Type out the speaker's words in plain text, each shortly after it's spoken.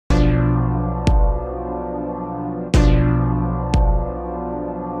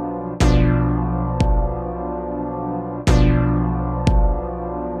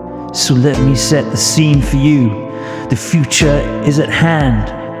So let me set the scene for you. The future is at hand,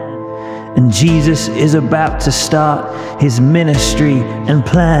 and Jesus is about to start his ministry and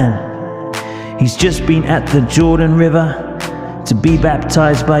plan. He's just been at the Jordan River to be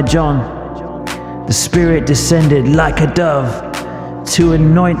baptized by John. The Spirit descended like a dove to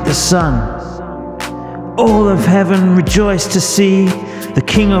anoint the Son. All of heaven rejoiced to see the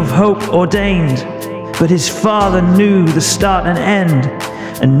King of Hope ordained. But his Father knew the start and end,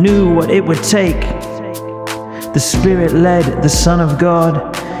 and knew what it would take. The Spirit led the Son of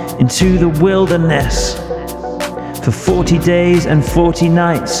God into the wilderness for 40 days and 40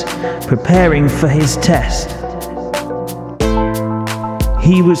 nights, preparing for his test.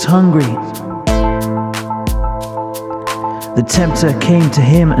 He was hungry. The tempter came to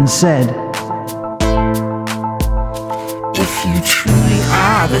him and said, "If you truly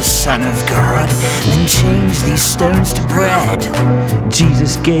are the Son of God, then change these stones to bread."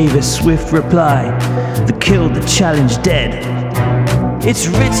 Jesus gave a swift reply that killed the challenge dead. It's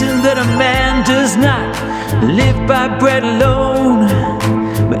written that a man does not live by bread alone,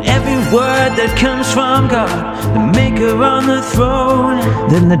 but every word that comes from God, the Maker on the throne.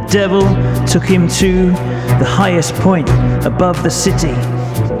 Then the devil took him to the highest point above the city.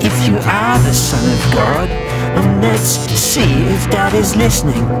 "If you are the Son of God, and let's see if Dad is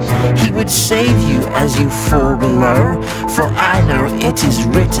listening. He would save you as you fall below, for I know it is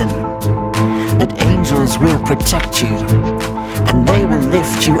written that angels will protect you, and they will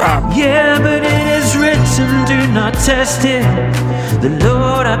lift you up." Yeah, but it is written, do not test him, the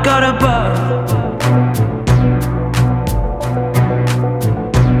Lord our God above.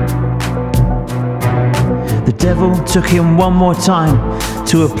 The devil took him one more time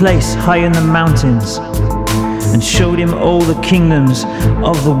to a place high in the mountains, and showed him all the kingdoms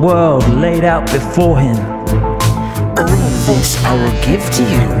of the world laid out before him. "All of this I will give to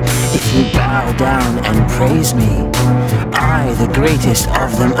you if you bow down and praise me, I, the greatest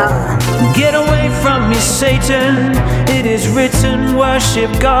of them all." Get away from me, Satan. It is written,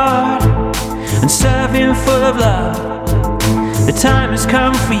 worship God and serve him full of love. The time has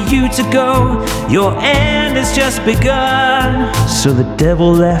come for you to go. Your end has just begun. So the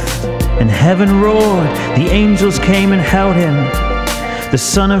devil left and heaven roared. The angels came and held him. The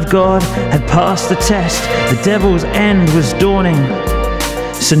Son of God had passed the test. The devil's end was dawning.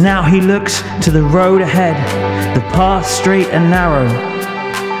 So now he looks to the road ahead, the path straight and narrow,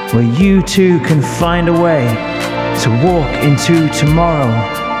 where you too can find a way to walk into tomorrow.